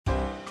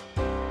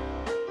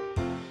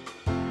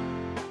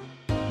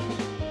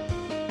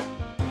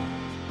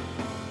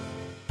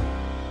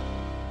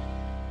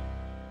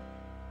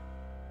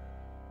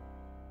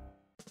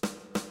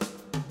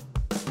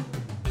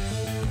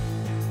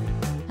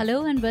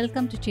Hello and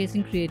welcome to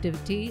Chasing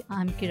Creativity.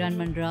 I'm Kiran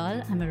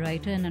Mandral. I'm a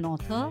writer and an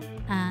author.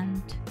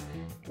 And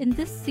in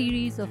this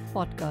series of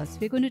podcasts,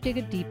 we're going to take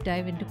a deep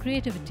dive into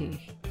creativity.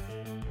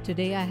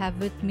 Today I have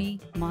with me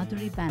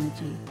Madhuri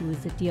Banerjee, who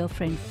is a dear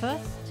friend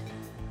first.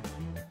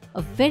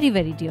 A very,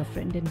 very dear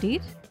friend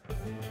indeed.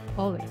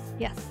 Always,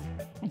 yes.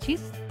 And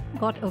she's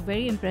got a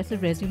very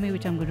impressive resume,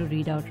 which I'm going to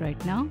read out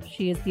right now.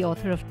 She is the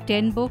author of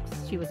 10 books.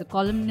 She was a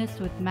columnist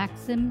with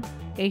Maxim,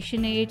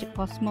 Asian Age,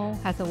 Cosmo,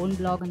 has her own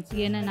blog on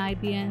CNN,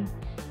 IBN,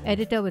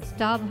 editor with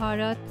Star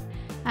Bharat,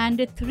 and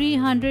did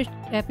 300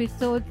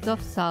 episodes of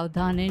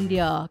Saudhan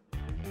India.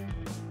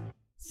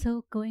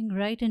 So going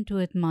right into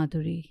it,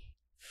 Madhuri,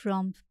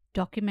 from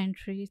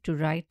documentaries to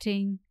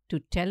writing to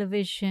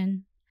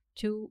television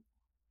to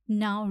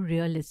now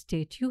real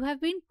estate, you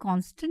have been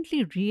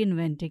constantly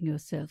reinventing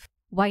yourself.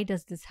 Why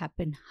does this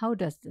happen? How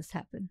does this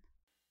happen?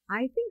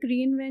 I think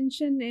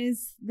reinvention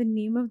is the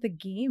name of the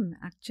game,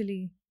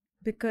 actually,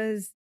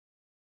 because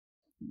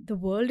the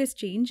world is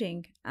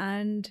changing.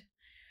 And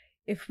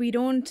if we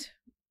don't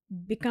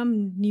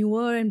become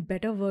newer and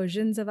better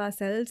versions of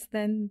ourselves,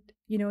 then,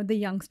 the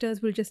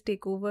youngsters will just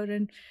take over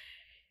and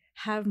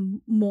have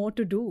more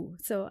to do.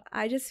 So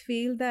I just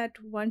feel that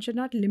one should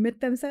not limit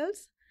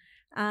themselves.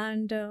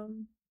 And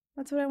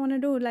that's what I want to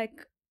do.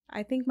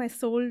 I think my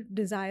soul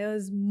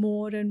desires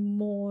more and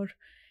more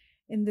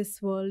in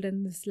this world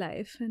and this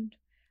life, and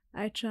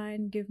I try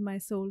and give my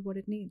soul what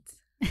it needs.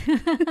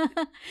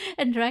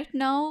 And right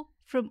now,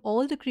 from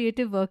all the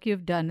creative work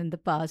you've done in the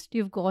past,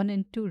 you've gone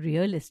into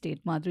real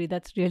estate, Madhuri.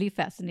 That's really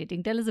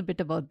fascinating. Tell us a bit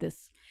about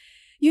this.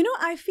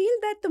 I feel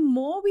that the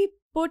more we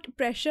put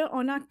pressure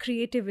on our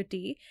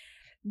creativity,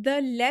 the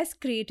less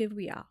creative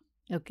we are.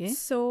 Okay.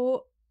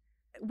 So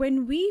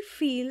when we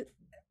feel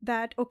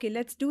that, okay,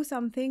 let's do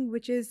something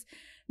which is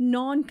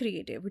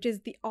non-creative, which is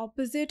the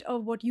opposite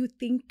of what you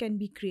think can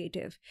be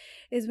creative,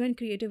 is when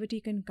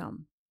creativity can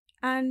come.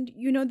 And,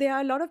 there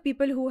are a lot of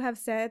people who have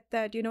said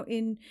that,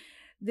 in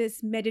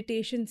this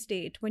meditation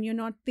state, when you're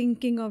not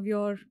thinking of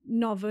your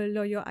novel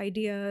or your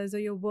ideas or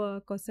your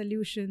work or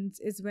solutions,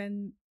 is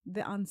when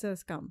the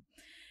answers come.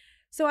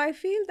 So I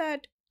feel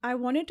that I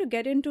wanted to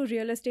get into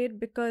real estate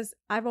because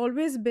I've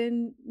always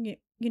been,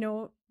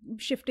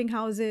 shifting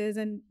houses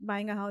and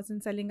buying a house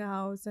and selling a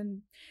house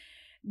and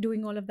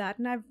doing all of that.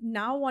 And I'm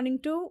now wanting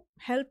to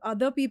help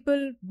other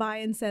people buy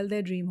and sell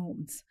their dream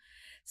homes.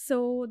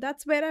 So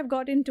that's where I've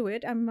got into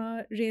it. I'm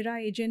a RERA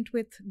agent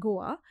with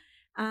Goa,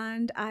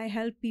 and I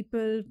help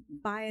people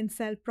buy and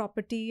sell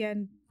property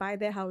and buy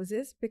their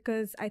houses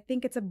because I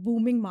think it's a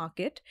booming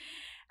market.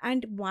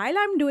 And while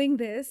I'm doing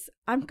this,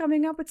 I'm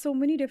coming up with so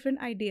many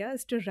different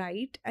ideas to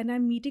write, and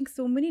I'm meeting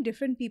so many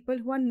different people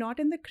who are not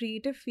in the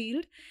creative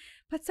field,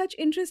 but such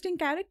interesting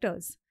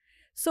characters.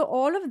 So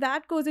all of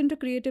that goes into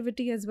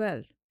creativity as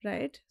well,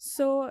 right?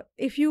 So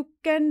if you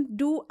can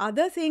do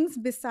other things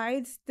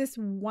besides this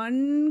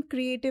one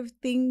creative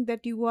thing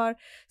that you are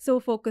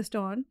so focused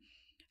on,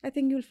 I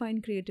think you'll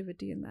find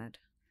creativity in that.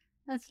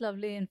 That's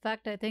lovely. In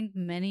fact, I think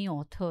many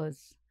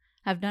authors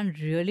have done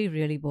really,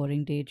 really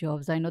boring day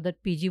jobs. I know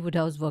that PG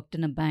Woodhouse worked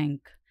in a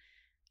bank.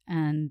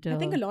 And I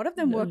think a lot of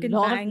them work in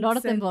banks. banks. A lot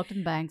of them worked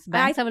in banks.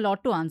 Banks have a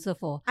lot to answer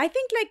for. I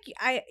think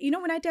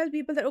when I tell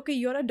people that, okay,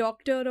 you're a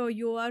doctor or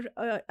you are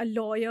a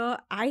lawyer,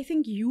 I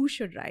think you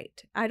should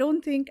write. I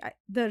don't think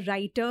the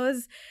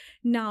writers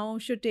now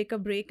should take a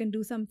break and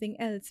do something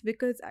else,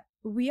 because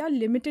we are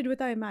limited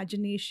with our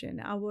imagination,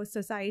 our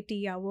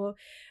society, our,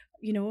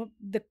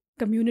 the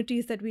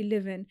communities that we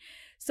live in.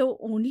 So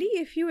only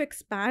if you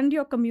expand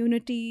your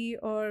community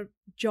or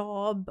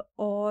job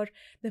or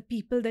the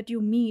people that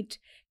you meet,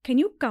 can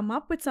you come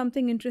up with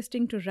something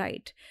interesting to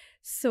write.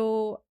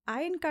 So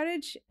I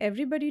encourage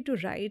everybody to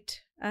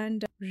write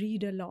and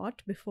read a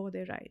lot before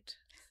they write.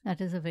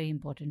 That is a very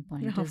important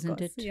point, Of isn't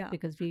course, it? yeah.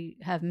 Because we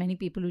have many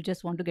people who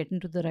just want to get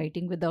into the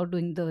writing without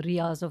doing the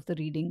riyas of the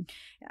reading.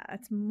 Yeah,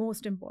 it's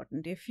most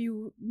important. If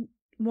you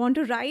want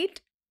to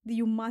write,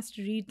 you must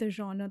read the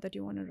genre that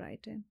you want to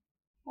write in.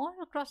 Or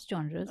across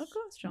genres.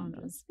 Across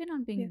genres. We're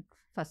not being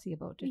fussy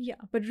about it. Yeah,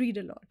 but read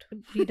a lot.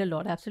 Read a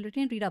lot,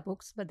 absolutely. And read our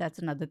books, but that's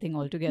another thing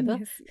altogether.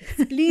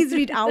 Yes. Please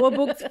read our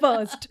books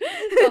first.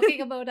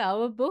 Talking about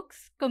our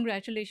books,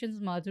 congratulations,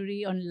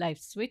 Madhuri, on Life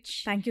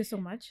Switch. Thank you so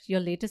much. Your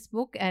latest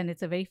book, and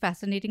it's a very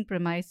fascinating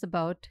premise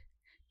about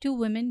two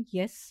women,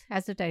 yes,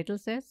 as the title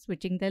says,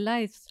 switching their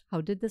lives.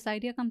 How did this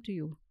idea come to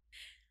you?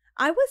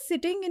 I was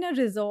sitting in a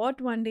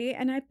resort one day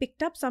and I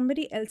picked up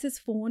somebody else's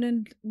phone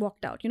and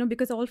walked out,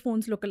 because all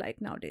phones look alike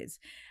nowadays.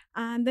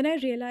 And then I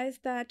realized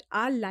that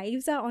our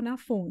lives are on our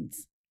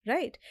phones,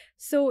 right?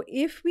 So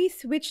if we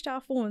switched our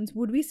phones,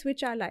 would we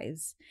switch our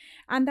lives?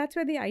 And that's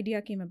where the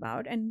idea came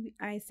about. And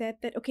I said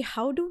that, okay,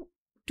 how do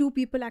two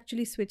people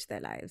actually switch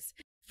their lives?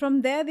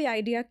 From there, the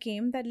idea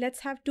came that let's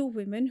have two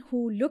women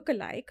who look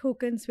alike, who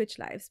can switch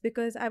lives.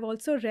 Because I've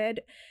also read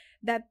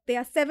that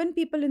there are 7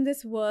 people in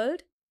this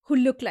world who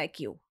look like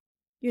you.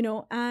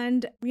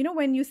 And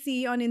when you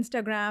see on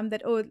Instagram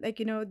that,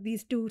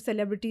 these two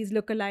celebrities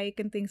look alike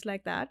and things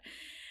like that,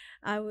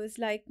 I was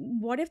like,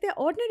 what if they're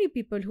ordinary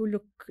people who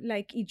look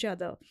like each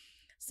other?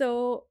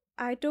 So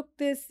I took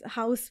this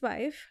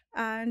housewife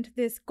and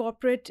this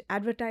corporate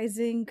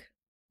advertising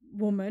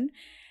woman,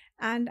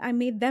 and I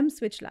made them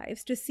switch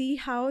lives to see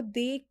how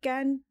they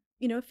can,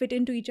 fit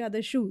into each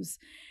other's shoes.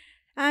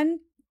 And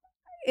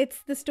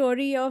it's the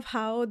story of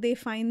how they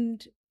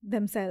find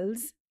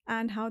themselves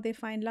and how they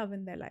find love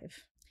in their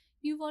life.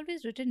 You've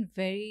always written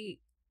very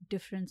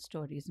different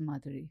stories,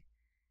 Madhuri,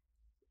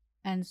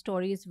 and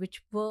stories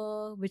which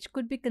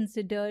could be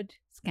considered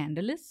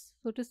scandalous,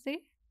 so to say,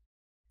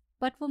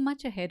 but were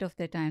much ahead of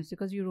their times,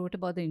 because you wrote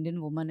about the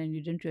Indian woman and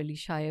you didn't really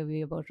shy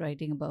away about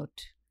writing about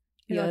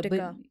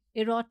Erotica.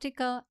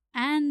 erotica,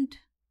 and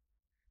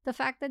the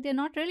fact that they're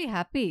not really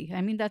happy. I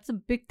mean, that's a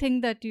big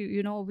thing that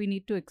we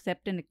need to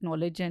accept and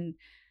acknowledge and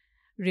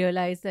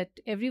realize that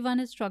everyone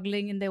is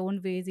struggling in their own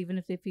ways, even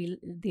if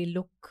they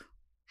look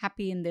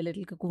happy in their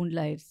little cocoon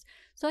lives.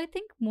 So I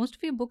think most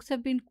of your books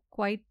have been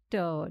quite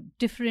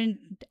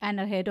different and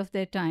ahead of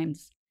their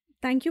times.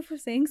 Thank you for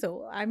saying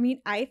so. I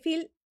mean, I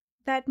feel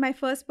that my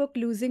first book,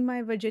 Losing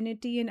My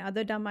Virginity and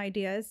Other Dumb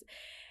Ideas,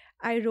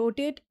 I wrote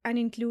it and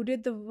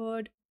included the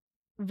word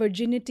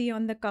virginity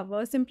on the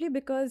cover simply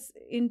because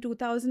in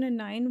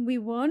 2009 we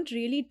weren't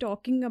really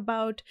talking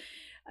about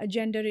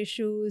gender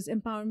issues,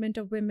 empowerment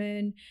of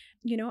women,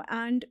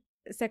 and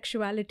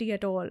sexuality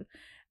at all.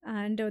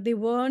 And there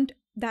weren't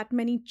that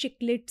many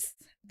chiclets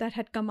that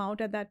had come out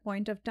at that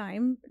point of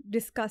time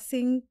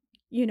discussing,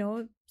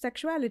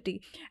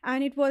 sexuality.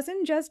 And it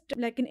wasn't just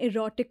like an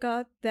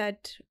erotica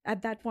that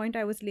at that point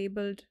I was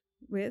labeled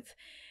with.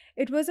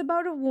 It was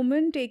about a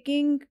woman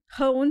taking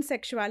her own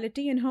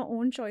sexuality and her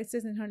own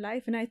choices in her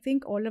life. And I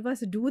think all of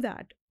us do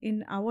that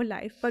in our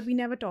life, but we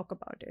never talk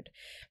about it.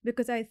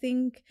 Because I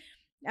think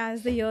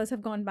as the years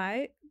have gone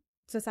by,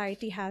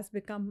 society has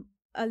become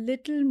a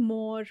little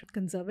more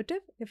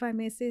conservative, if I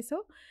may say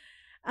so.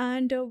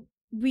 And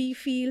we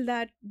feel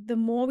that the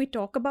more we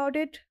talk about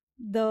it,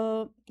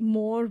 the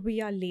more we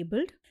are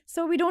labeled.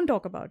 So we don't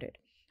talk about it.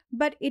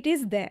 But it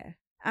is there.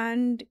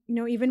 And,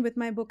 even with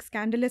my book,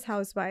 Scandalous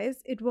Housewives,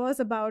 it was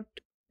about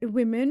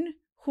women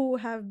who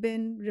have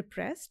been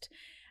repressed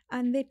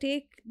and they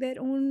take their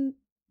own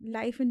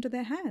life into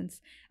their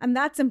hands. And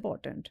that's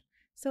important.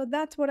 So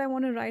that's what I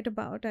want to write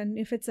about. And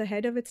if it's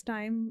ahead of its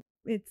time,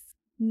 it's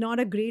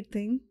not a great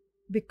thing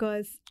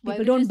because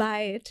people don't buy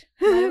it.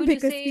 Why would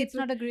because you say it's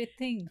not a great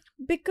thing?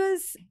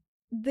 Because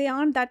there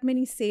aren't that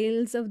many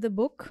sales of the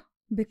book,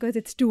 because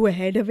it's too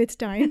ahead of its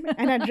time,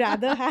 and I'd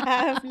rather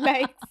have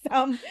like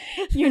some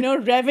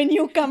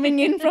revenue coming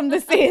in from the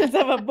sales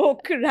of a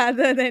book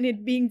rather than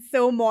it being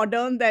so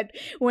modern that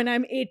when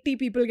I'm 80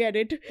 people get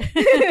it.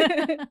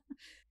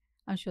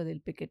 I'm sure they'll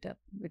pick it up,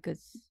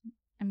 because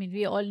I mean,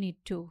 we all need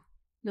to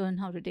learn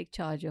how to take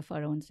charge of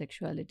our own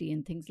sexuality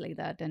and things like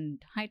that.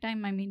 And high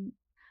time, I mean,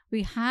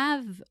 we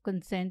have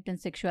consent and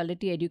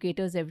sexuality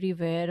educators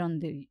everywhere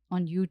on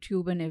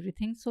YouTube and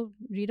everything. So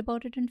read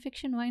about it in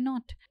fiction. Why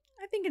not?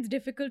 I think it's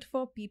difficult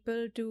for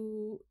people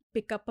to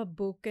pick up a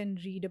book and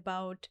read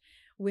about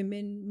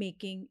women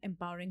making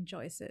empowering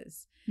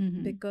choices,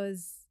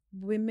 because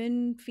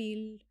women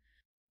feel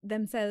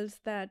themselves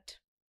that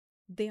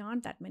there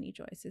aren't that many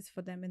choices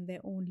for them in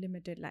their own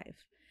limited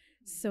life.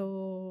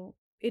 So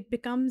it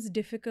becomes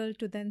difficult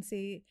to then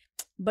say,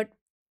 but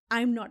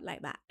I'm not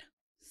like that.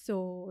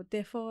 So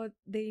therefore,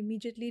 they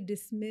immediately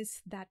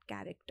dismiss that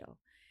character.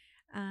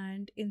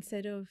 And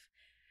instead of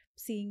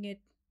seeing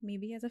it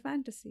maybe as a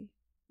fantasy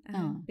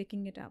and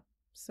picking it up.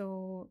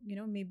 So,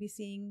 maybe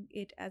seeing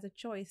it as a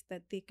choice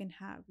that they can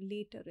have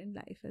later in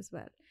life as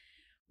well.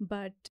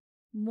 But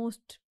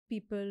most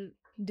people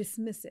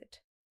dismiss it,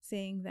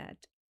 saying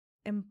that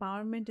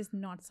empowerment is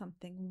not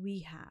something we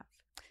have.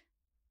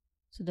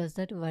 So does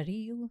that worry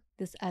you,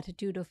 this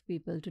attitude of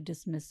people to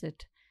dismiss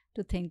it,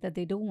 to think that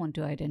they don't want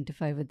to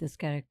identify with this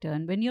character?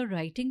 And when you're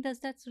writing, does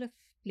that sort of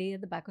play at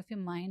the back of your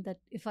mind that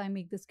if I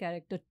make this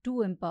character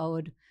too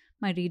empowered,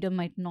 my reader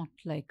might not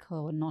like her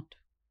or not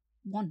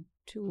want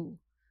to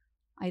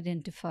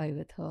identify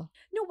with her?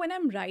 No, when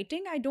I'm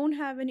writing, I don't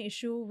have an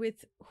issue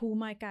with who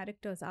my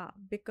characters are,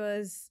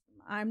 because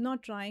I'm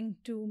not trying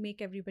to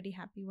make everybody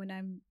happy when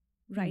I'm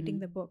writing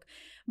the book.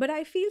 But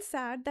I feel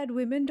sad that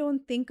women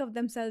don't think of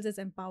themselves as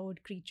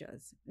empowered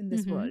creatures in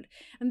this world.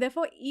 And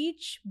therefore,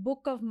 each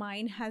book of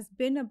mine has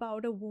been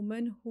about a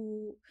woman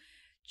who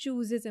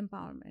chooses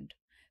empowerment.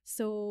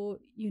 So,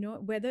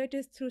 whether it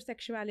is through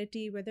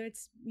sexuality, whether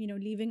it's,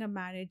 leaving a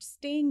marriage,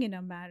 staying in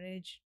a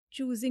marriage,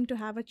 choosing to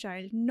have a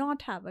child,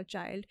 not have a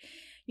child,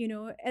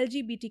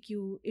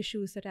 LGBTQ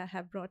issues that I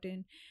have brought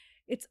in,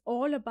 it's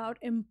all about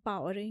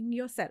empowering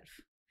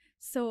yourself.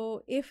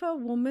 So if a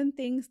woman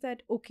thinks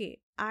that, okay,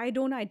 I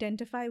don't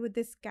identify with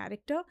this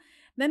character,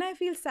 then I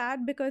feel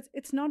sad, because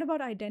it's not about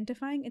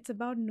identifying, it's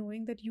about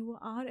knowing that you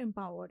are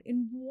empowered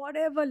in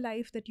whatever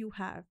life that you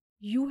have.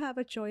 You have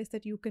a choice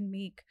that you can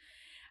make.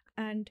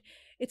 And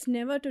it's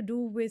never to do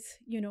with,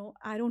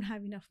 I don't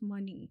have enough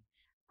money.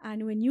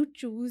 And when you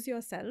choose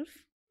yourself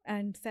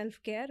and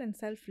self-care and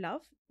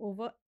self-love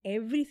over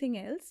everything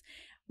else,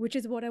 which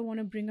is what I want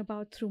to bring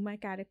about through my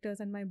characters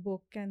and my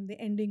book and the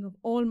ending of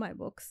all my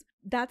books.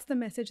 That's the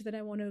message that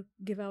I want to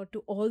give out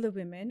to all the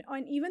women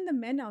and even the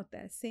men out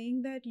there,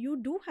 saying that you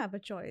do have a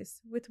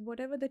choice with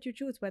whatever that you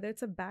choose, whether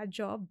it's a bad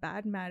job,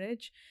 bad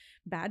marriage,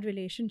 bad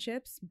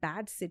relationships,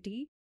 bad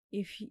city.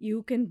 If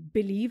you can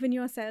believe in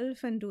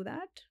yourself and do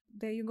that,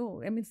 there you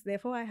go. I mean,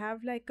 therefore, I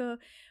have like a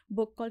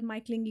book called My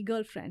Clingy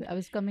Girlfriend. I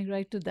was coming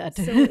right to that.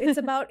 So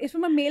it's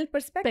from a male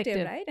perspective,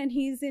 Perspective. right? And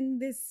he's in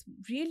this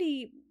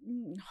really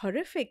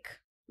horrific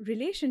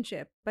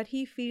relationship, but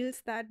he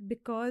feels that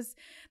because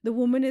the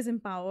woman is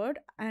empowered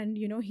and,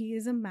 you know, he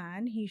is a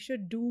man, he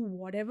should do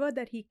whatever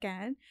that he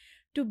can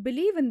to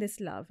believe in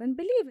this love and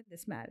believe in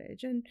this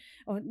marriage, and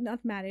or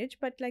not marriage,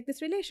 but like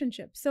this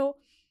relationship. So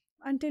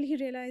until he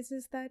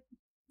realizes that,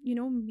 you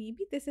know,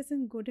 maybe this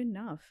isn't good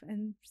enough,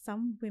 and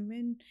some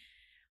women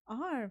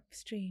are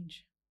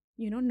strange,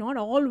 you know, not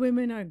all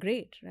women are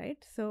great, right?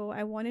 So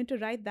I wanted to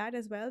write that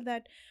as well,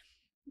 that,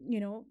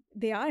 you know,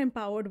 they are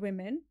empowered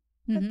women,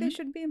 but they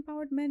should be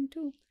empowered men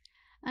too.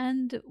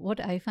 And what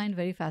I find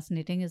very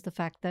fascinating is the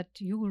fact that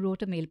you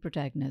wrote a male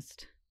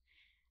protagonist.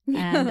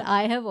 And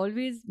I have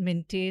always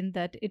maintained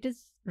that it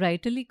is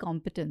writerly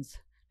competence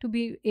to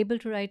be able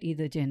to write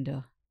either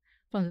gender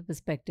from the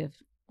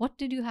perspective. What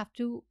did you have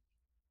to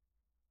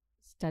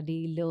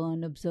study,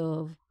 learn,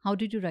 observe? How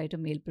did you write a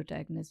male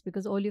protagonist?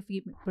 Because all your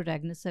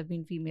protagonists have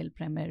been female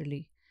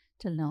primarily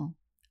till now.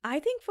 I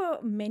think for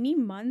many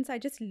months, I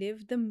just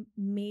lived the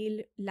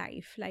male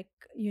life, like,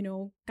 you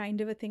know,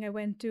 kind of a thing. I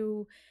went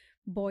to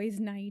boys'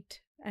 night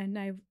and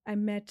I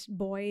met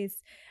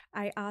boys.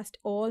 I asked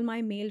all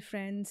my male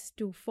friends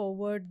to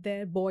forward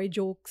their boy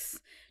jokes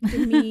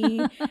to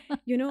me.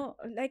 You know,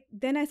 like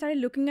then I started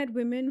looking at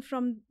women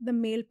from the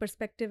male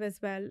perspective as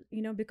well,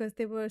 you know, because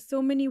there were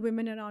so many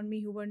women around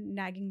me who were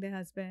nagging their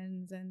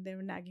husbands and they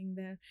were nagging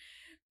their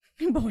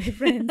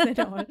boyfriends and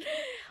all.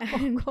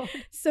 And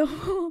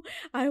so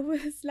I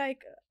was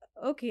like,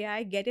 okay,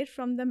 I get it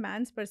from the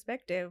man's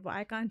perspective.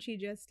 Why can't she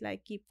just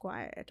like keep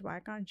quiet? Why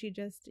can't she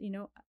just, you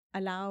know,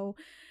 allow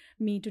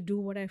me to do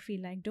what I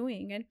feel like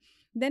doing? And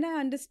then I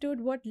understood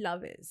what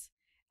love is.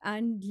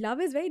 And love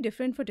is very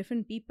different for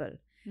different people.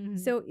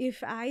 So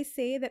if I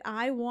say that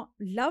I want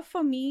love,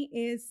 for me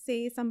is,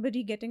 say,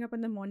 somebody getting up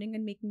in the morning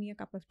and making me a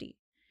cup of tea,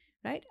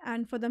 right?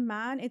 And for the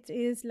man, it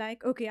is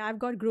like, okay, I've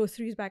got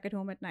groceries back at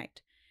home at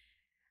night,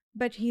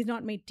 but he's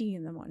not made tea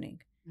in the morning.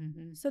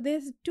 So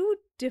there's two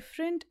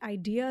different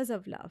ideas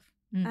of love.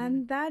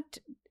 And that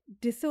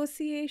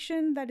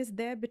dissociation that is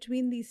there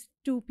between these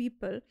two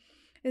people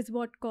is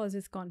what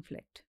causes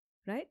conflict,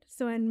 right?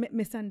 So, and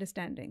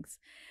misunderstandings.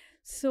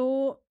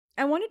 So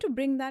I wanted to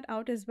bring that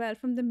out as well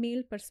from the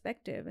male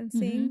perspective and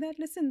saying that,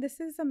 listen, this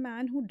is a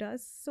man who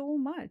does so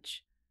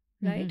much,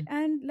 right?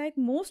 And like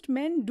most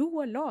men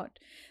do a lot.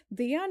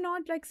 They are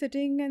not like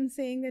sitting and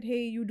saying that,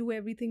 hey, you do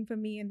everything for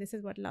me and this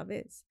is what love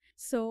is.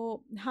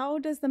 So how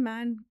does the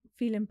man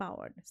feel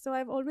empowered? So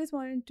I've always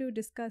wanted to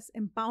discuss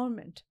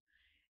empowerment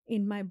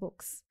in my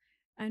books.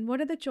 And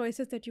what are the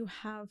choices that you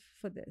have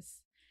for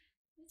this?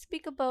 Let's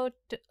speak about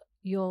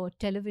your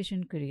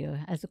television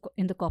career as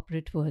in the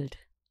corporate world.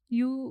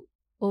 You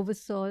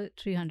oversaw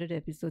 300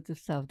 episodes of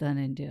Savdhan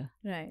India.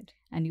 Right.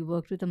 And you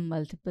worked with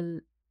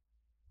a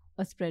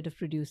spread of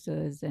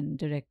producers and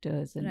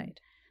directors. And, right.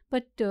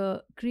 But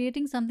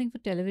creating something for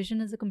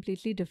television is a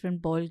completely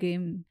different ball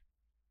game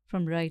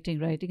from writing.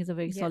 Writing is a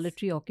very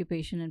solitary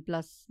occupation, and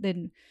plus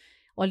then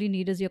all you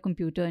need is your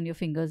computer and your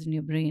fingers and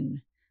your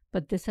brain.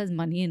 But this has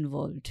money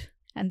involved,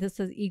 and this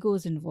has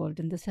egos involved,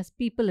 and this has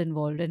people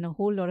involved, and a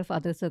whole lot of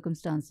other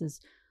circumstances.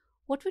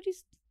 What would you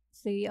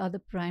say are the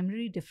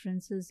primary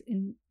differences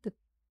in the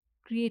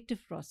creative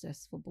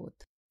process for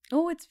both?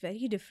 Oh, it's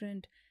very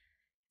different.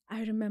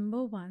 I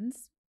remember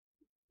once,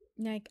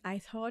 like, I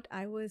thought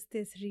I was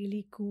this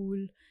really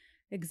cool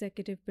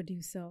executive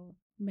producer,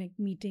 like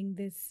meeting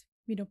this,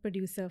 you know,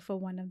 producer for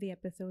one of the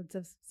episodes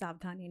of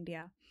Savdhan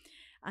India.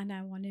 And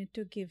I wanted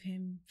to give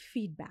him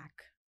feedback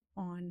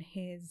on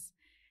his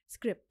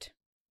script,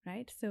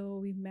 right? So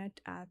we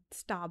met at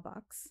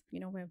Starbucks, you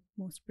know, where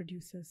most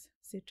producers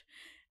sit.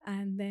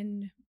 And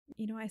then,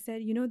 you know, I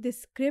said, you know,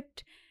 this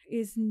script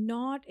is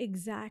not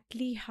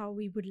exactly how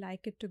we would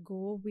like it to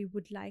go. We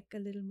would like a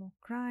little more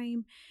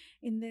crime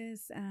in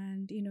this.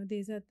 And, you know,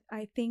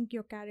 I think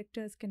your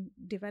characters can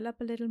develop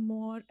a little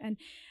more. And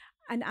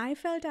I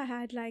felt I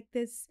had like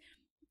this,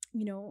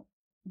 you know,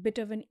 bit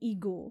of an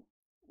ego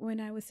when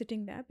I was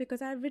sitting there,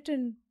 because I've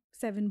written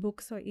 7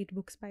 books or 8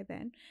 books by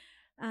then.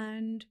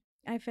 And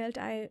I felt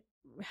I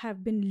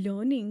have been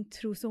learning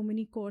through so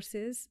many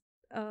courses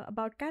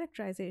about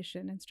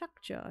characterization and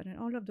structure and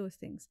all of those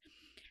things.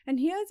 And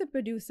here's a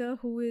producer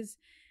who is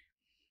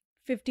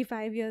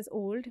 55 years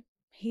old.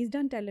 He's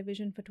done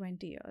television for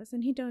 20 years.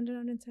 And he turned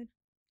around and said,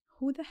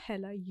 who the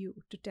hell are you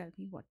to tell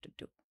me what to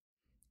do?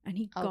 And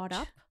he got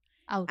up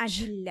and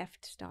he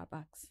left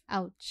Starbucks.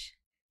 Ouch.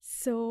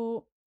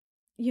 So,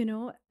 you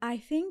know, I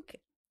think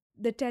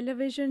the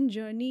television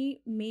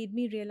journey made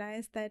me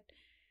realize that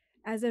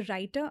as a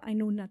writer, I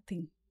know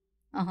nothing.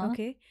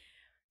 Okay.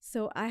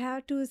 So I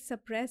have to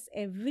suppress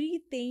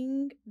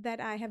everything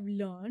that I have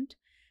learned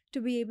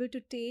to be able to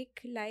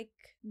take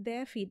like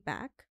their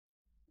feedback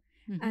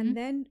Mm-hmm. and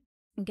then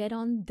get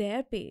on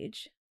their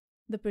page,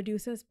 the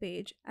producer's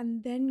page,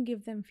 and then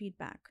give them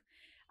feedback.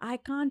 I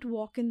can't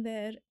walk in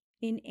there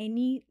in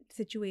any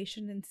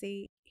situation and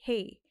say,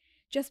 hey,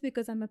 just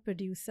because I'm a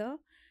producer,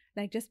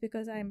 like just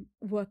because I'm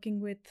working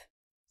with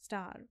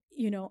Star,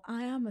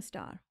 I am a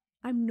star.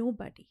 I'm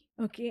nobody.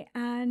 Okay.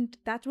 And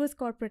that was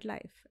corporate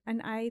life.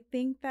 And I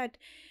think that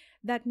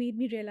made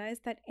me realize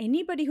that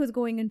anybody who's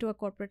going into a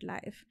corporate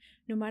life,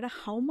 no matter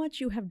how much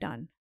you have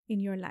done in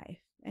your life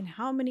and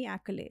how many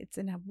accolades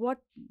and what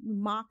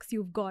marks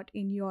you've got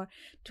in your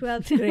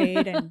 12th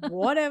grade and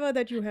whatever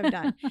that you have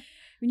done,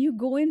 when you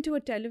go into a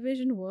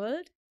television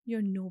world,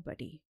 you're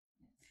nobody.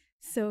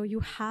 So you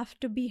have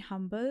to be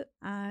humble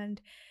and,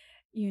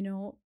 you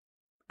know,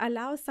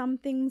 allow some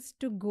things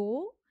to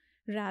go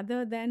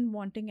rather than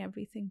wanting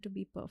everything to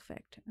be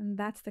perfect. And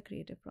that's the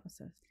creative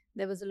process.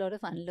 There was a lot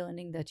of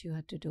unlearning that you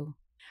had to do.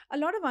 A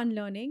lot of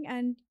unlearning,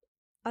 and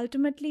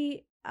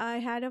ultimately I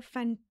had a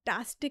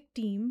fantastic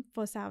team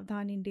for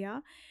Savdhan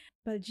India,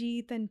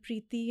 Baljeet and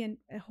Preeti and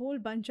a whole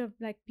bunch of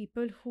like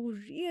people who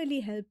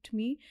really helped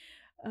me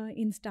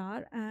in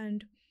Star.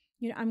 And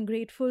I'm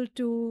grateful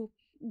to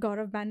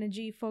Gaurav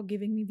Banerjee for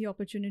giving me the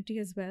opportunity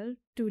as well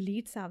to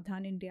lead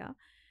Savdhan India.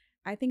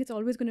 I think it's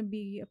always going to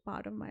be a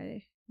part of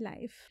my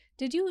life.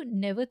 Did you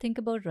never think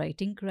about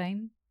writing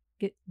crime,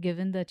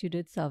 given that you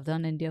did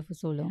Savdhan India for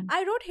so long?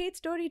 I wrote Hate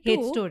Story too.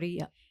 Hate Story,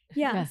 yeah.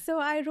 Yeah, so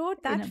I wrote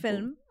In that a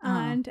film,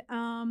 Ah.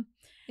 and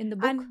In the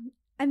book?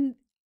 and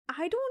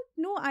I don't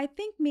know. I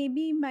think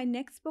maybe my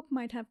next book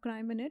might have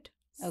crime in it.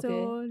 Okay.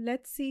 So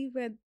let's see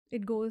where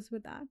it goes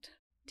with that.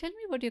 Tell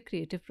me about your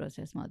creative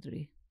process,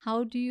 Madhuri.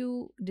 How do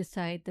you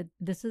decide that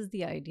this is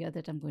the idea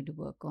that I'm going to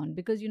work on?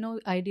 Because,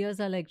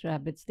 ideas are like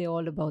rabbits, they're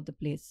all about the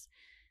place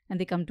and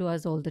they come to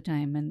us all the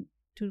time. And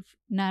to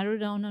narrow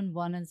down on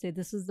one and say,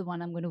 this is the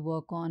one I'm going to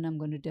work on, I'm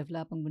going to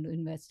develop, I'm going to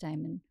invest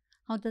time in,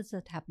 how does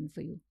that happen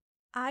for you?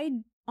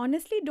 I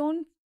honestly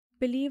don't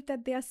believe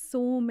that there are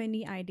so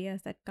many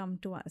ideas that come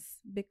to us,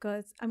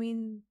 because I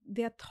mean,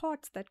 there are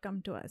thoughts that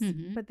come to us,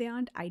 Mhm. but they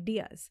aren't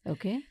ideas.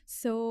 Okay.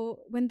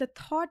 So when the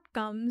thought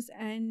comes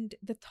and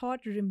the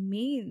thought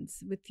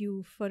remains with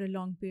you for a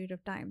long period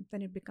of time,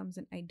 then it becomes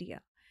an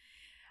idea.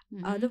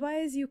 Mhm.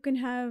 Otherwise, you can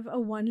have a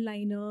one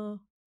liner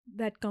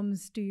that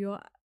comes to your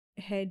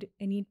head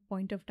any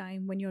point of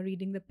time when you're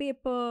reading the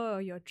paper,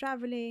 or you're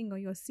traveling, or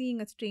you're seeing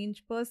a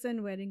strange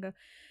person wearing a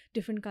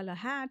different color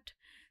hat.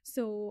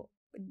 So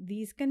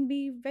these can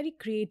be very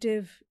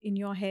creative in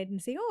your head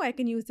and say, oh, I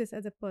can use this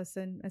as a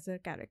person, as a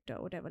character,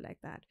 whatever,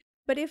 like that.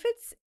 But if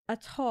it's a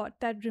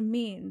thought that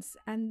remains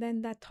and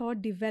then that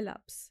thought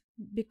develops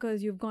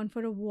because you've gone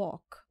for a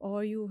walk,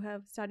 or you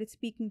have started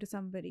speaking to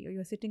somebody, or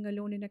you're sitting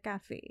alone in a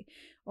cafe,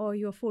 or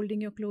you're folding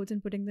your clothes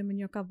and putting them in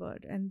your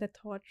cupboard, and the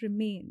thought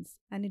remains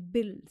and it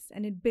builds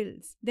and it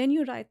builds, then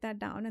you write that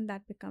down and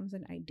that becomes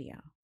an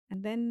idea.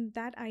 And then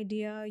that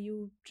idea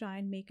you try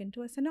and make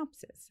into a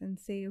synopsis and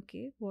say,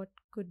 okay, what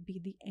could be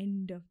the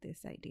end of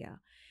this idea?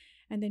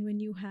 And then when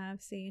you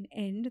have, say, an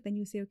end, then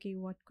you say, okay,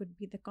 what could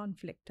be the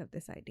conflict of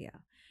this idea?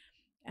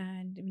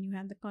 And when you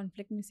have the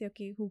conflict, you say,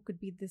 okay, who could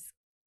be this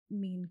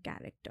main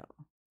character?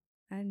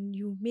 And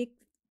you make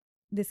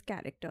this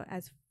character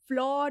as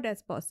flawed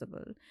as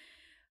possible,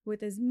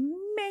 with as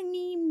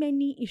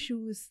many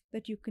issues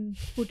that you can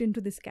put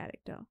into this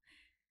character.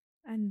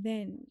 And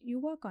then you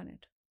work on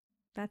it.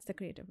 That's the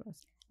creative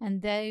process.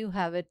 And there you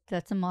have it.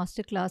 That's a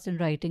masterclass in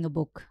writing a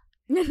book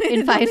I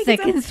in don't 5 think it's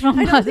seconds from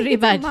I don't think Madhuri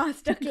it's a Baj.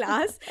 master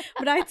class,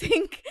 but I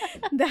think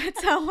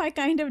that's how I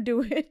kind of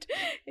do it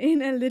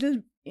in a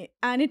little,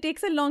 and it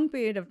takes a long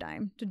period of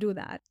time to do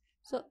that.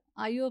 So,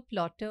 are you a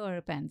plotter or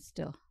a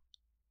pantster?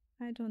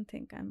 I don't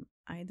think I'm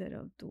either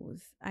of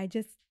those. I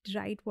just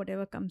write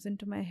whatever comes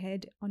into my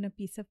head on a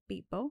piece of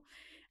paper,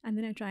 and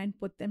then I try and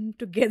put them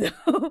together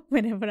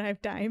whenever I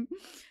have time.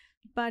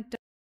 But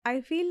I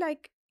feel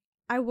like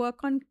I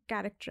work on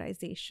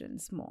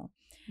characterizations more.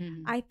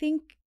 Mhm. I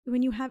think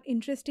when you have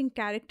interesting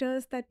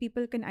characters that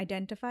people can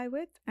identify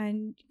with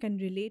and can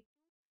relate,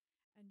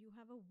 and you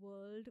have a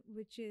world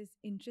which is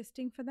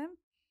interesting for them,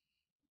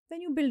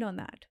 then you build on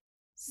that.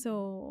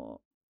 So,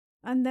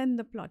 and then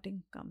the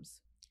plotting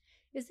comes.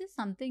 Is there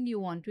something you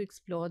want to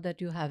explore that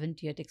you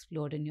haven't yet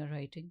explored in your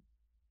writing?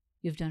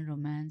 You've done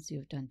romance,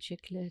 you've done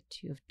chick lit,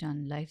 you've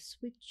done life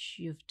switch,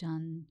 you've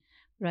done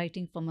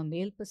writing from a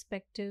male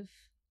perspective,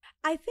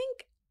 I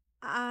think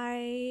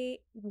I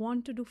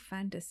want to do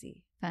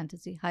fantasy,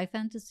 high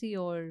fantasy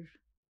or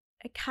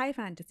like high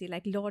fantasy,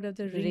 like Lord of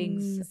the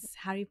Rings? Rings,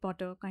 Harry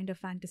Potter kind of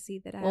fantasy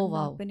that I have Oh,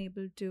 not wow. been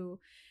able to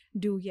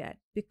do yet,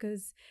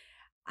 because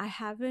I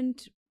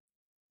haven't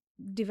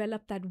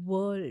developed that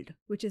world,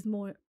 which is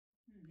more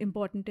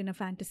important in a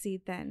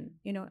fantasy than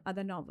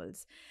other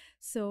novels.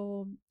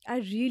 So I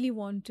really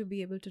want to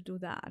be able to do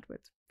that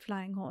with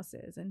flying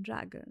horses and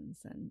dragons,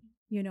 and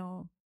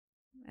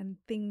and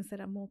things that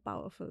are more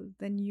powerful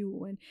than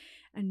you,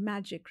 and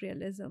magic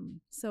realism.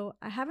 So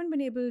I haven't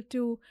been able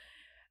to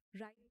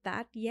write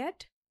that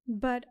yet,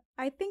 but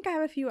I think I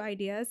have a few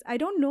ideas. I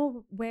don't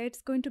know where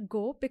it's going to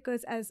go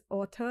because, as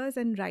authors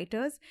and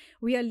writers,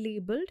 we are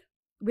labeled,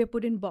 we're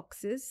put in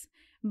boxes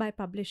by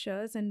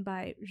publishers and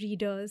by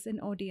readers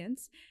and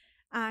audience.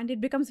 And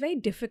it becomes very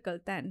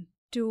difficult then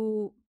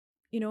to,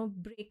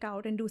 break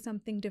out and do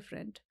something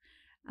different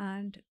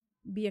and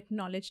be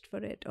acknowledged for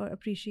it or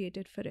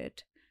appreciated for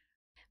it.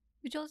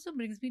 Which also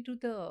brings me to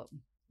the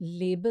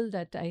label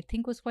that I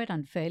think was quite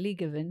unfairly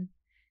given.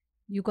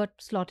 You got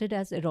slotted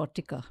as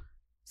erotica,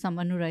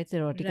 someone who writes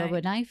erotica, Right.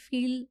 when I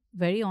feel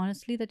very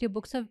honestly that your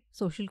books are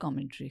social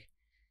commentary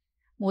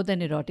more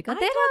than erotica. I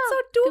thought so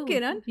too,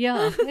 Kiran.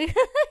 Yeah. there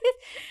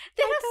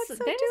I thought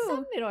so there is too.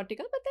 some erotica,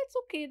 but that's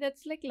okay.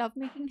 That's like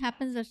lovemaking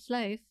happens, that's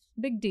life.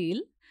 Big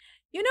deal.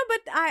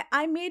 But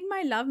I made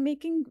my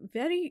lovemaking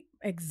very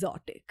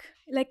exotic.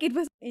 Like it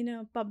was in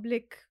a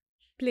public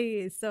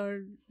place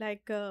or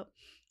like a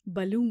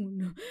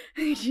balloon.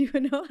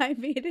 I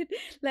made it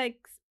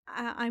like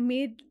I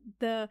made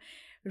the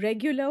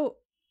regular,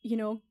 you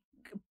know,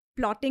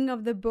 plotting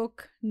of the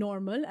book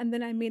normal, and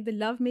then I made the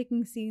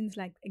lovemaking scenes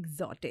like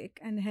exotic,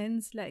 and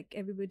hence like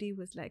everybody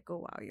was like, "Oh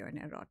wow, you're an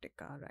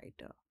erotica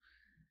writer,"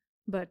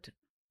 but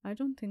I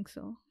don't think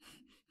so.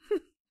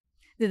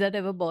 Did that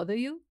ever bother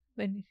you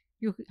when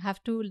you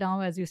have to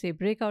now, as you say,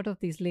 break out of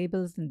these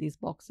labels and these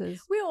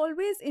boxes? We're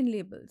always in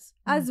labels.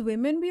 As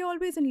women, we're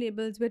always in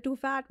labels. We're too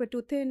fat, we're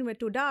too thin, we're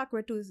too dark,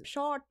 we're too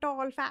short,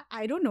 tall, fat.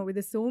 I don't know.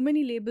 There's so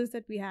many labels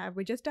that we have.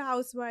 We're just a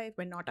housewife,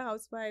 we're not a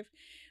housewife,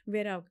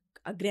 we're a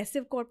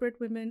aggressive corporate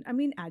women. I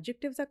mean,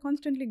 adjectives are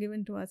constantly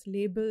given to us,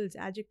 labels,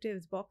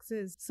 adjectives,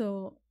 boxes.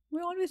 So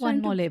we're always One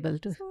trying more to. label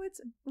to. So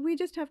we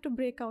just have to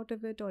break out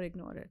of it or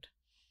ignore it.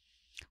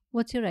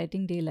 What's your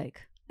writing day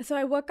like? So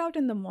I work out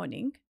in the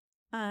morning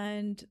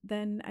and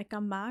then I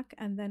come back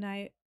and then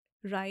I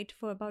write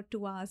for about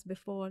 2 hours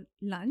before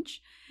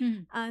lunch.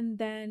 And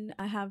then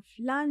I have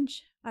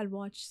lunch, I'll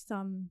watch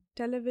some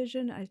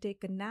television, I'll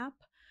take a nap.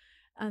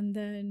 And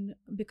then,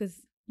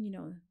 because,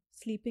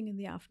 sleeping in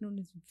the afternoon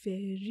is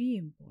very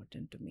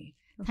important to me.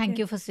 Thank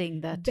you for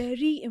saying that.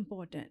 Very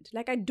important.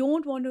 Like, I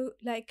don't want to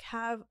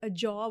have a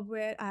job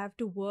where I have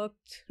to work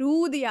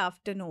through the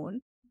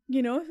afternoon,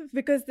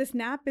 because this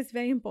nap is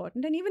very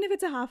important. And even if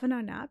it's a half an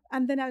hour nap,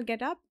 and then I'll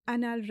get up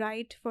and I'll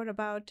write for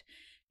about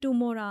 2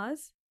 more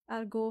hours.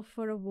 I'll go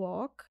for a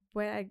walk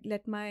where I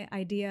let my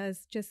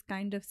ideas just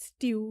kind of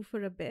stew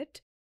for a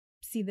bit,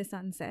 see the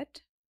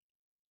sunset.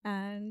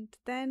 And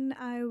then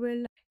I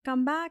will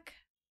come back,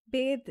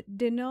 bathe,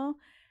 dinner,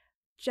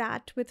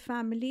 chat with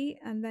family,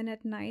 and then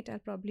at night I'll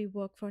probably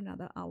work for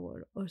another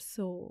hour or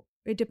so.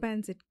 It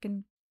depends. It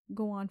can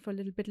go on for a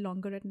little bit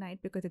longer at night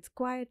because it's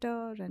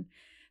quieter and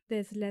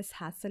there's less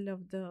hassle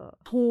of the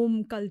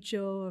home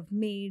culture of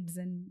maids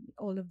and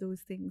all of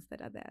those things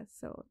that are there.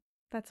 So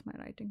that's my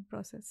writing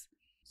process.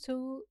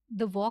 So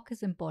the walk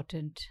is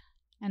important.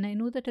 And I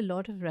know that a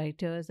lot of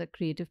writers or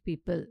creative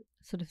people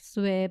sort of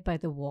swear by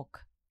the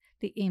walk,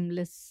 the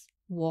aimless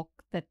walk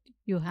that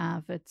you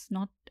have. It's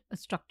not a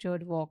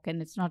structured walk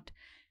and it's not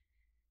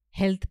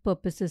health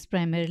purposes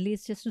primarily.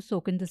 It's just to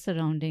soak in the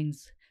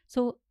surroundings.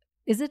 So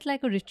is it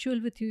like a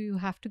ritual with you? You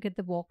have to get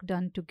the walk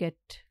done to get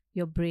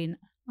your brain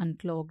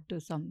unclogged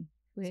to some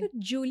way? So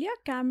Julia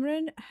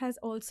Cameron has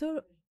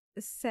also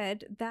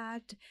said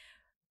that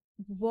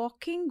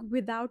walking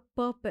without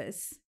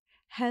purpose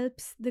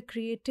helps the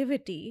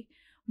creativity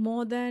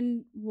more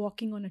than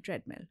walking on a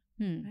treadmill,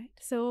 right?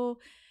 So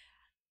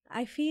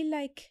I feel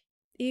like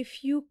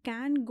if you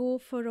can go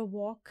for a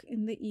walk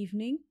in the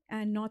evening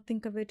and not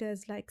think of it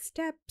as like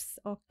steps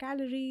or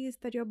calories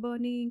that you're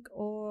burning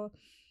or,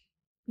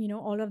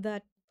 all of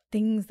that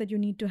things that you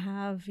need to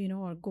have,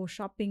 or go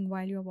shopping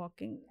while you're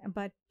walking,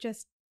 but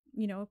just,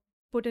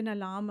 put an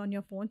alarm on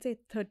your phone, say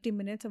 30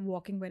 minutes of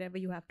walking wherever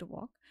you have to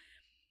walk.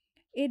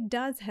 It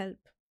does help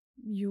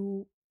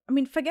you. I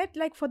mean, forget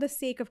like for the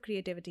sake of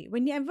creativity.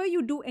 Whenever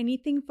you do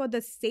anything for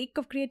the sake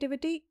of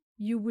creativity,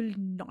 you will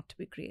not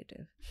be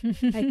creative.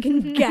 I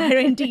can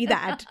guarantee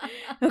that.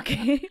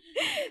 Okay.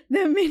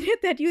 The minute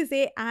that you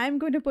say, I'm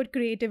going to put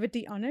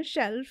creativity on a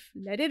shelf,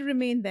 let it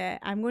remain there,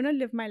 I'm going to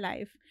live my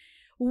life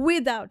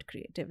without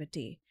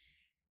creativity,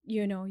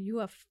 you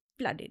are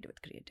flooded with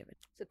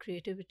creativity. So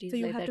creativity is So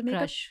you like have that to make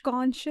crush. a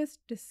conscious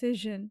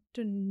decision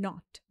to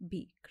not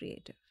be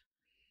creative.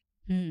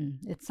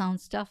 It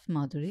sounds tough,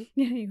 Madhuri.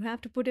 Yeah, you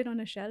have to put it on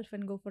a shelf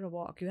and go for a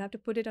walk. You have to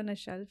put it on a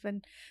shelf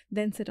and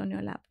then sit on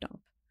your laptop.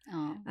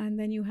 Oh. And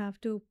then you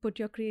have to put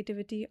your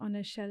creativity on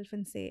a shelf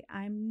and say,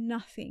 I'm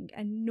nothing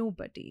and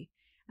nobody.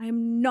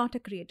 I'm not a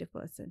creative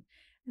person.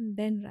 And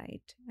then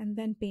write, and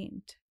then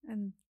paint,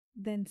 and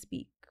then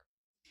speak.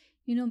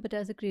 But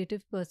as a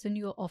creative person,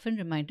 you're often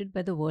reminded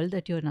by the world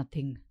that you're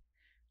nothing.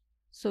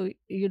 So,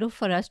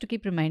 for us to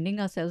keep reminding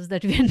ourselves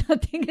that we are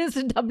nothing is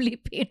doubly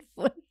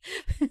painful.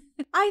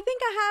 I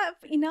think I have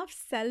enough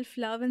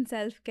self-love and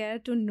self-care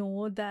to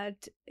know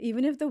that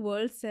even if the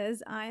world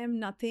says I am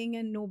nothing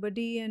and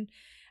nobody and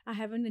I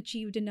haven't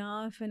achieved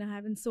enough and I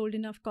haven't sold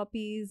enough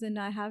copies and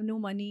I have no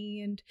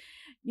money and,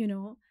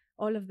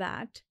 all of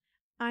that,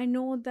 I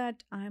know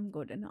that I'm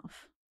good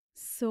enough.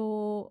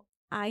 So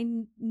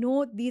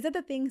know these are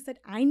the things that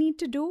I need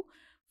to do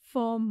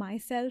for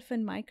myself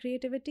and my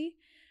creativity.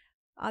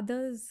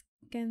 Others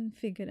can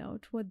figure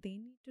out what they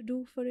need to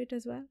do for it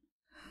as well.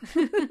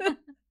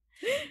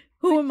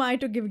 Who am I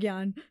to give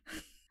gyan?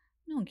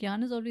 No,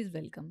 Gyan is always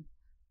welcome.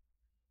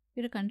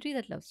 We're a country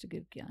that loves to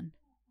give Gyan.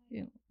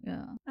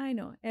 Yeah. I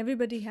know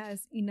everybody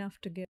has enough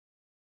to give.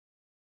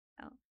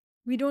 Now.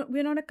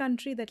 We're not a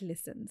country that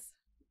listens.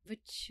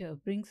 Which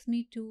brings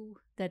me to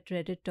that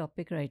dreaded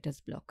topic,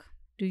 writer's block.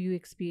 Do you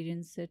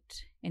experience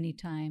it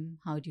anytime?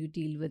 How do you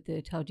deal with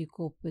it? How do you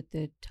cope with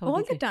it?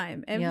 All the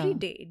time, every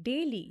day,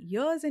 daily,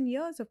 years and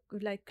years of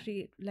like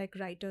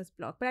writer's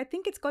block. But I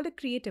think it's called a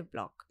creative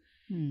block,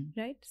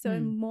 right? So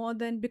more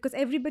than, because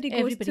everybody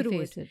goes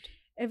through it.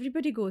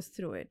 Everybody goes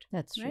through it.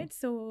 That's true. Right?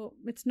 So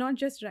it's not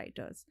just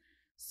writers.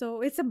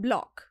 So it's a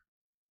block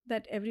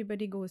that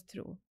everybody goes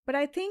through. But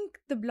I think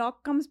the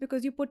block comes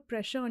because you put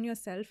pressure on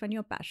yourself and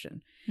your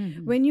passion.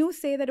 When you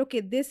say that, okay,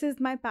 this is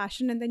my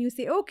passion, and then you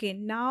say, okay,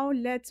 now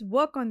let's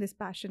work on this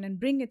passion and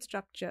bring it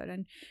structure,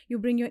 and you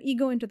bring your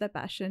ego into the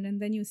passion,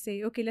 and then you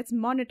say, okay, let's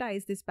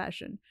monetize this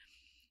passion.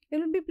 It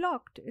will be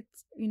blocked.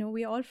 It's,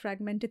 we all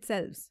fragmented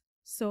selves.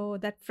 So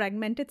that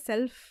fragmented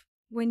self,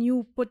 when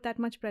you put that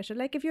much pressure,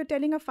 like if you're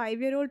telling a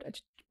 5-year-old,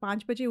 5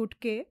 baje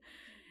utke,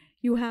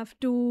 you have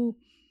to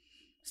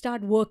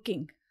start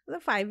working. The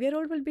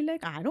 5-year-old will be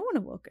like, I don't want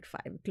to work at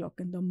 5 o'clock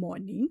in the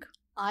morning.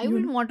 I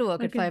wouldn't want to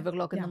work at 5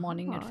 o'clock in the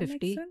morning at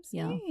 50.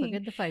 Yeah,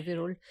 forget the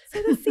 5-year-old.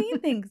 So the same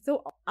thing.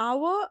 So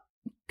our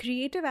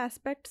creative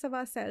aspects of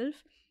ourselves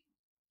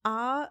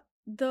are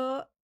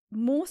the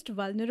most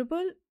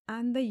vulnerable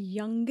and the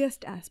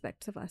youngest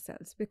aspects of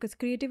ourselves, because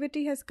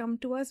creativity has come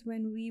to us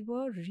when we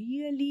were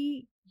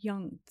really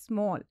young,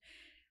 small.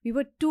 We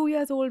were 2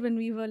 years old when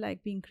we were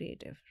like being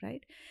creative,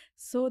 right?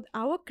 So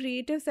our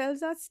creative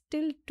selves are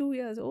still 2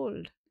 years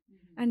old.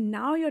 And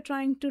now you're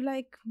trying to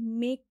like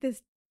make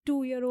this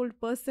 2-year-old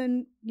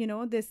person,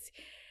 this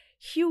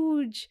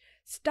huge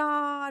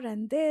star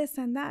and this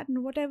and that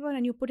and whatever,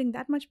 and you're putting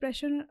that much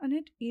pressure on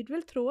it, it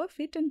will throw a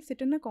fit and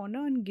sit in a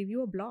corner and give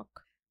you a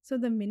block. So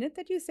the minute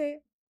that you say,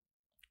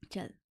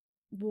 chal,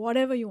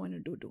 whatever you want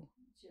to do,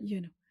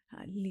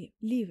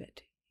 leave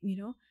it,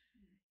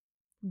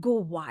 go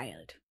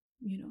wild,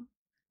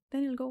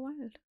 then you'll go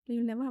wild. Then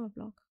you'll never have a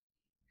block.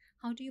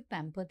 How do you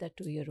pamper that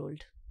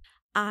 2-year-old?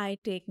 I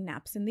take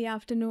naps in the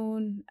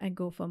afternoon. I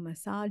go for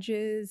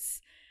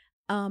massages.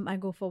 I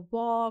go for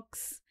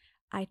walks.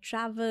 I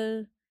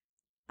travel.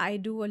 I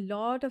do a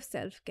lot of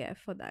self-care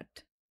for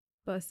that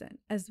person,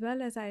 as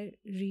well as I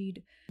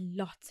read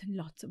lots and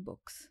lots of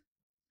books.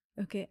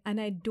 Okay.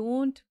 And I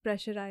don't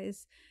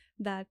pressurize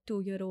that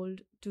 2-year-old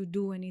to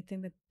do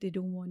anything that they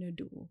don't want to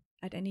do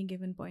at any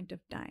given point of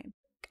time.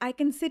 I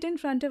can sit in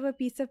front of a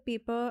piece of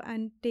paper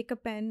and take a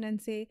pen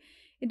and say,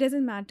 it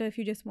doesn't matter if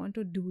you just want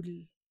to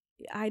doodle.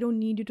 I don't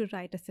need you to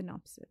write a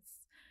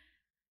synopsis.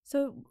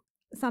 So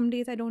some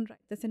days I don't write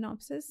the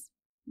synopsis,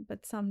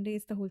 but some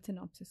days the whole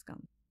synopsis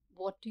comes.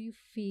 What do you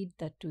feed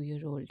that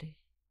 2-year-old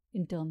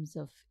in terms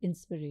of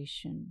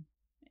inspiration,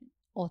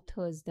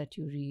 authors that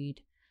you read?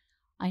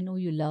 I know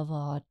you love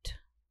art,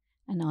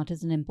 and art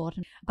is an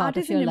important part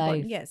of your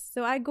life. Yes.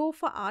 So I go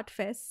for art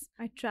fests.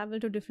 I travel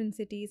to different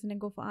cities and I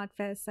go for art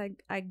fests.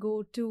 I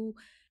go to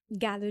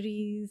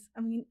galleries.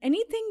 I mean,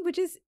 anything which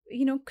is,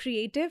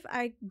 creative,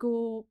 I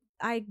go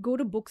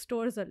to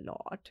bookstores a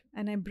lot,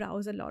 and I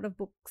browse a lot of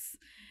books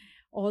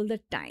all the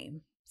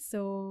time.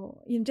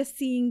 So just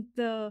seeing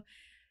the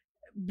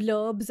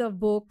blurbs of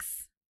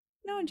books,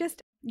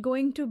 just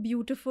going to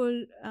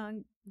beautiful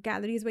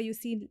galleries where you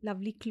see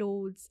lovely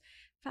clothes,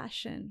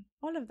 fashion,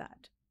 all of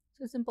that.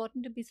 So it's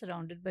important to be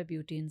surrounded by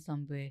beauty in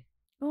some way.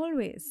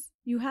 Always.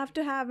 You have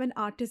to have an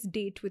artist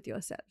date with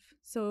yourself.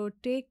 So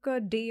take a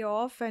day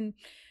off and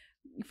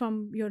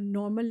from your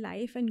normal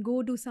life and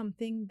go do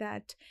something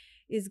that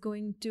is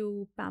going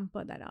to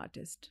pamper that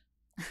artist.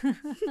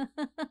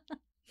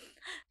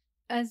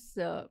 As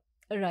a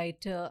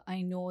writer,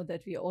 I know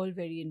that we're all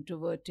very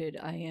introverted.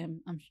 I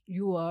am,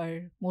 you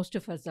are, most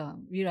of us are.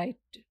 We write.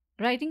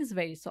 Writing is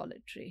very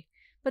solitary.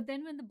 But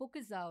then when the book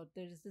is out,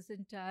 there is this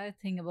entire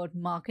thing about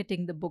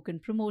marketing the book and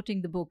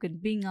promoting the book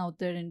and being out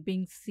there and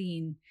being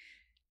seen.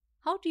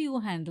 How do you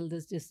handle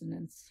this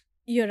dissonance?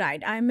 You're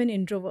right. I'm an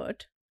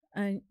introvert.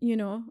 And,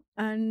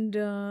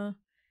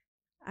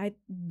 I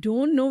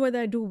don't know whether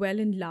I do well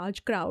in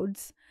large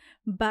crowds,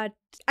 but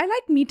I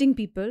like meeting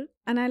people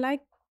and I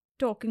like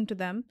talking to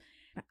them.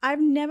 I've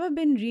never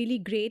been really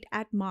great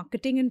at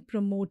marketing and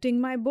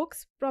promoting my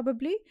books,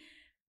 probably,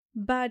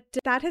 but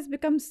that has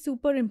become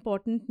super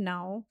important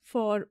now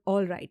for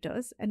all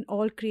writers and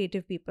all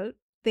creative people.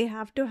 They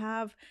have to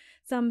have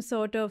some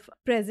sort of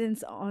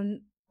presence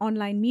on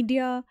online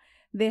media.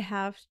 They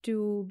have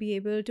to be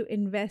able to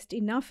invest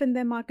enough in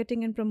their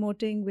marketing and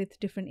promoting with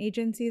different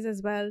agencies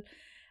as well.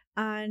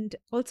 And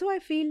also, I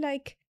feel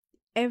like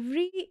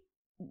every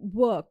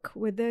work,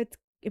 whether it's,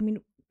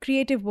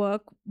 creative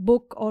work,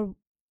 book or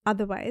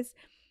otherwise,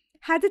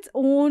 has its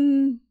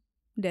own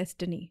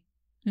destiny,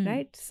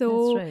 right?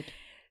 So That's right.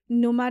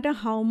 no matter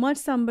how much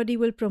somebody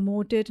will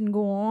promote it and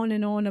go on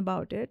and on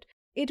about it,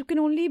 it can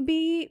only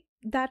be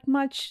that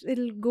much.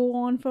 It'll go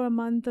on for a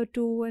month or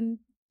two and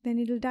then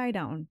it'll die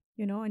down,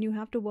 and you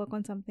have to work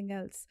on something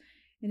else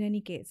in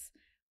any case.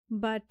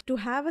 But to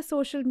have a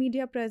social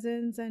media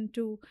presence and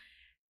to,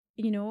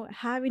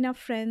 have enough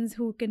friends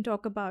who can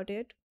talk about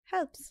it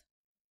helps.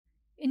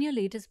 In your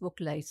latest book,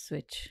 Life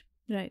Switch,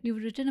 Right.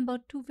 you've written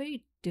about two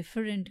very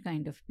different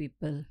kind of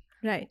people.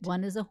 Right.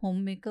 One is a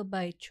homemaker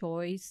by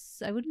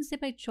choice. I wouldn't say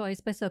by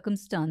choice, by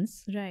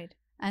circumstance. Right.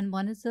 And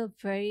one is a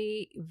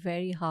very,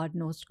 very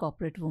hard-nosed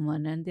corporate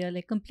woman. And they are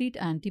like complete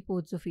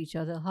antipodes of each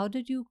other. How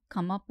did you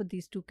come up with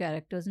these two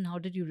characters and how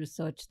did you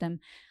research them?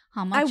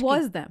 How much I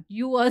was them.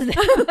 You was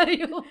them.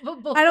 You were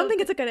both I don't of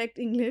think it's a correct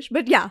English,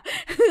 but yeah,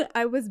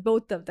 I was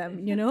both of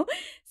them,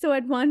 So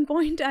at one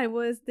point I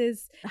was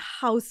this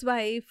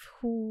housewife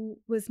who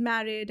was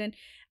married and,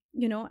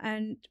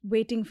 and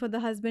waiting for the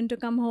husband to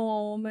come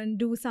home and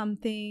do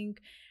something.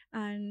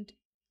 And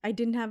I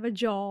didn't have a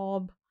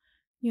job.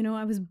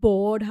 I was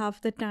bored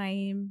half the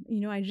time.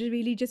 I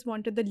really just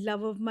wanted the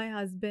love of my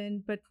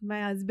husband, but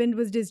my husband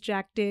was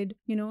distracted,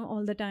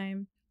 all the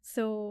time.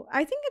 So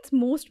I think it's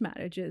most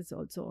marriages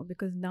also,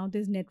 because now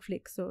there's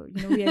Netflix. So,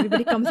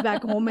 everybody comes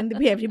back home and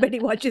everybody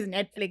watches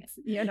Netflix.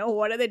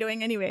 What are they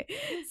doing anyway?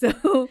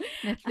 So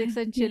Netflix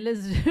and chill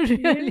is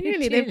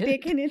really they've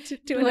taken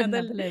it to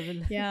another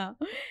level. Yeah.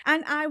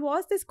 And I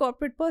was this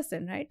corporate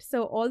person, right?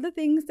 So all the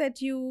things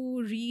that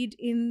you read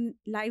in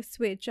Life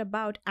Switch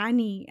about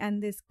Annie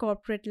and this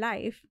corporate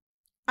life,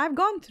 I've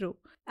gone through.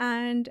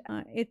 And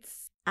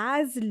it's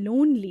as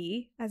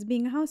lonely as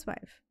being a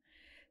housewife.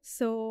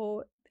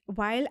 So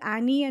while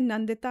Annie and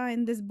Nandita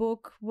in this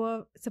book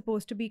were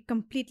supposed to be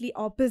completely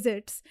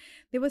opposites,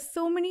 there were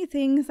so many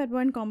things that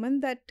were in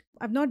common that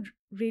I've not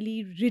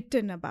really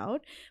written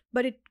about,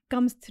 but it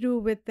comes through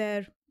with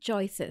their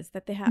choices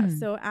that they have.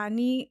 So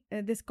Annie,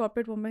 this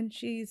corporate woman,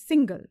 she's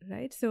single,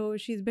 right? So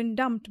she's been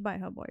dumped by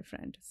her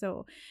boyfriend.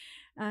 So,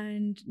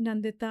 and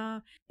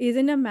Nandita is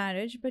in a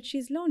marriage, but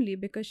she's lonely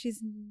because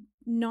she's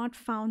not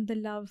found the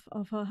love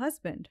of her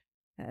husband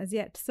as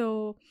yet.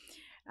 So,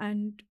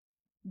 and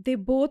they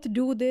both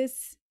do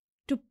this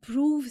to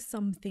prove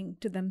something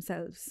to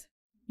themselves,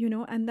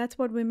 and that's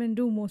what women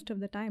do most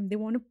of the time. They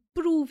want to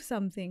prove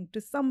something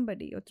to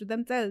somebody or to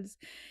themselves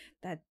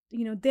that,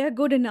 they're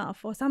good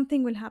enough or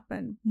something will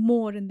happen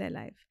more in their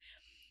life.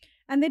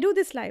 And they do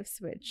this life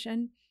switch.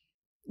 And,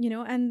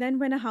 and then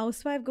when a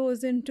housewife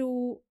goes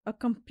into a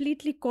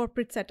completely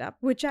corporate setup,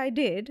 which I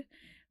did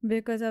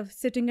because of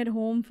sitting at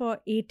home for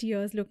 8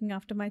 years looking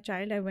after my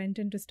child, I went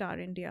into Star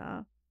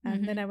India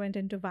and then I went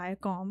into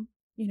Viacom,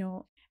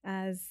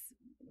 as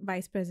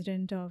vice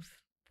president of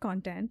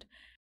content,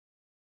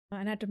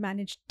 and I had to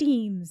manage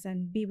teams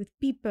and be with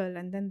people.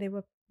 And then they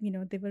were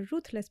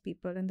ruthless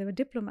people and they were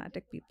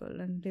diplomatic people.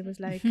 And there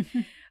was like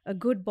a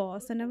good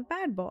boss and a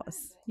bad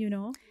boss,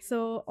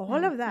 So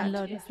all of that. A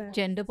lot of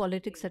gender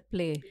politics at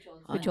play,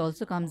 which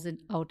also comes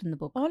out in the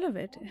book. All of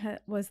it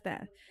was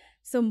there.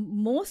 So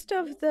most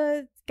of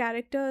the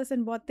characters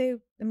and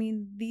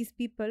these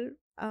people,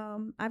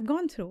 I've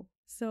gone through.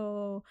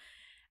 So,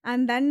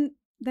 and then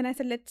I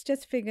said, let's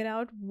just figure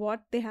out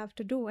what they have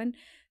to do. And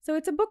so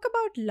it's a book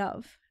about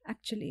love,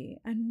 actually,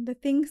 and the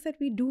things that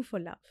we do for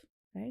love,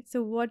 right?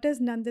 So what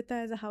does Nandita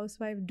as a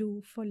housewife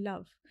do for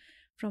love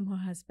from her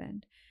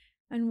husband?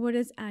 And what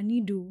does Annie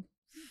do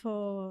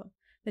for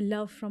the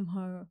love from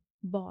her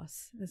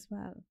boss as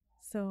well?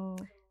 So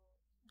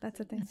that's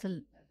the thing.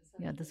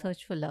 The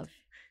search for love.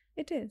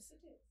 It is.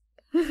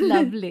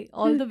 Lovely.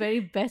 All the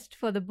very best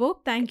for the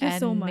book. Thank you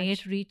so much. And may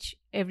it reach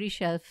every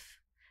shelf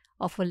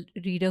of a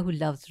reader who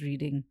loves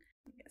reading.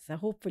 Yes,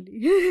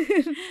 hopefully.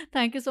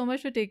 Thank you so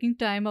much for taking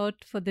time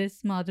out for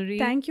this, Madhuri.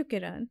 Thank you,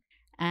 Kiran.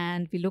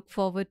 And we look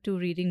forward to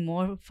reading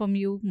more from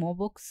you, more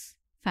books,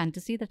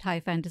 fantasy, that high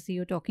fantasy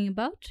you're talking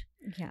about.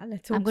 Yeah,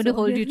 let's hope I'm going to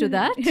hold you to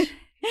that.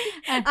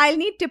 I'll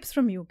need tips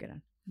from you,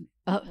 Kiran.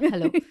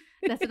 Hello.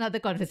 That's another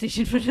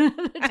conversation for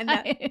another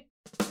time.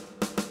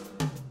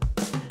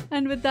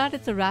 And with that,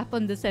 it's a wrap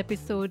on this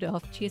episode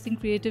of Chasing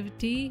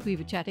Creativity. We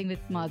were chatting with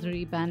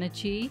Madhuri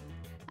Banerjee.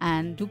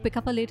 And do pick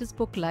up our latest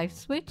book, Life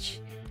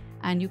Switch.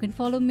 And you can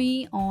follow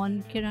me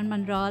on Kiran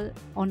Mandral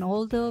on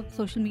all the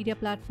social media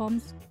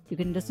platforms. You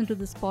can listen to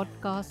this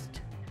podcast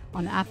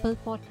on Apple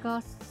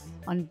Podcasts,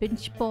 on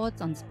Binge Pods,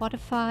 on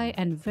Spotify,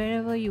 and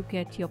wherever you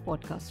get your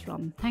podcasts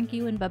from. Thank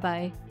you and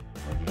bye-bye.